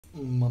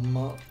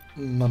Mama.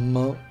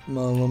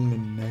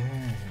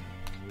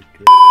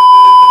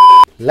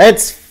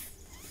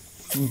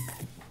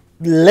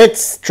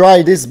 Let's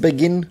try this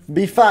begin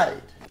be fight.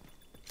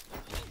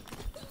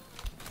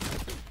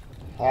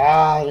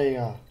 Ah,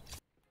 Digga.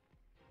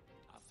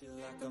 I feel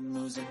like I'm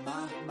losing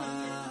my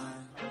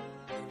mind.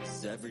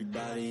 Is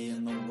everybody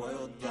in the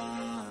world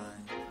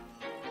blind?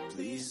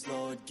 Please,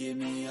 Lord, give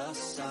me a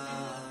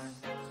sign,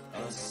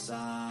 a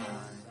sign.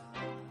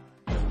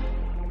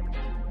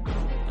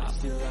 I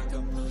feel like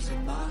I'm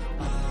losing my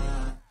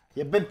mind.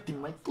 Jebemti,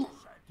 Michael.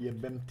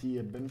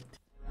 Jebemti.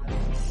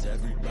 Is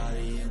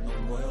everybody in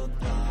the world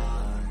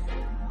blind?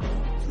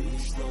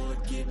 Please, Lord,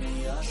 give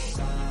me a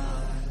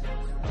sign,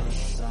 a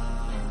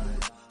sign.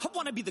 I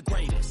wanna be the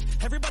greatest.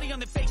 Everybody on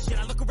the fake shit.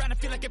 I look around and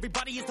feel like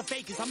everybody is the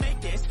fakest. I make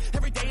this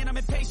every day and I'm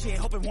impatient,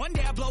 hoping one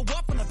day I blow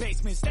up from the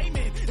basement.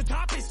 Statement, the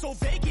top is so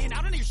vacant.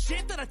 I don't hear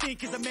shit that I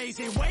think is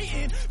amazing.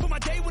 Waiting for my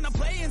day when I'm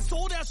playing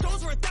sold out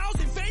shows for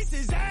 1,000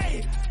 faces.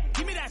 Hey,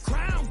 give me that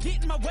crown,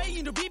 get in my way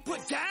and to be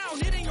put down.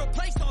 It ain't your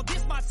place, all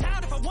this my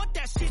town. If I want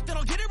that shit, then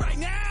I'll get it right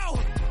now.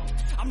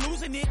 I'm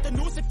losing it, the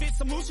noose it fits,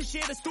 some losing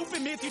shit, a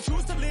stupid myth. You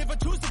choose to live or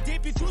choose to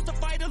dip, you choose to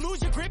fight or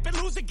lose your grip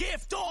and lose a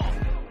gift. Oh,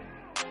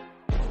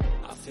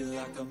 I feel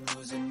like I'm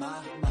losing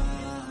my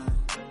mind.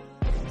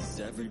 Is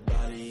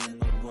everybody in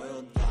the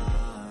world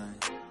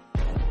blind?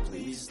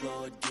 Please,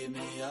 Lord, give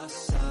me a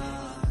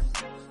sign,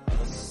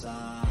 a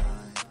sign.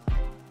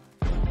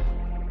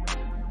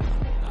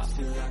 I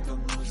feel like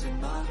I'm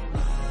losing my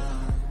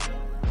mind.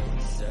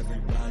 Is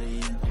everybody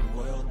in the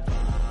world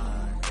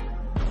blind?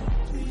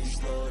 Please,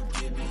 Lord,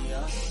 give me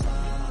a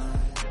sign,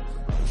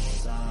 a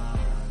sign.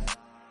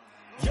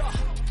 yeah,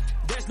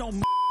 there's no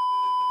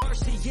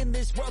mercy in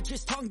this world,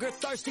 just hunger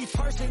thirsty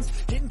persons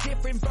in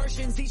different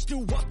versions. Each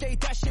new update,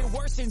 that shit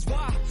worsens.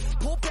 Why?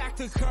 Pull back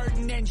the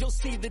curtain and you'll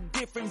see the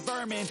different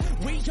vermin.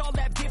 We all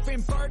have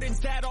different burdens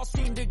that all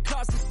seem to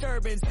cause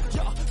disturbance.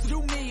 Yo,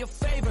 do me a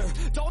favor,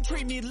 don't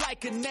treat me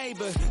like a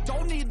neighbor.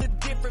 Don't need the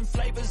different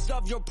flavors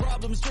of your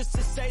problems just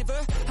to savor.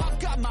 I've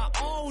got my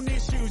own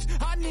issues,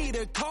 I need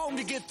a comb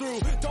to get through.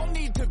 Don't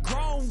need to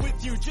groan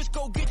with you, just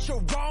go get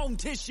your own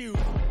tissue.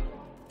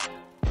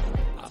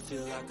 I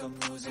feel like I'm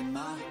losing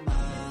my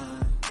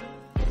mind.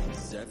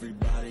 Is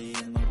everybody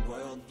in the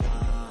world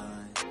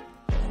blind?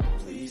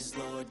 Please,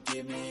 Lord,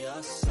 give me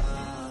a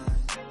sign,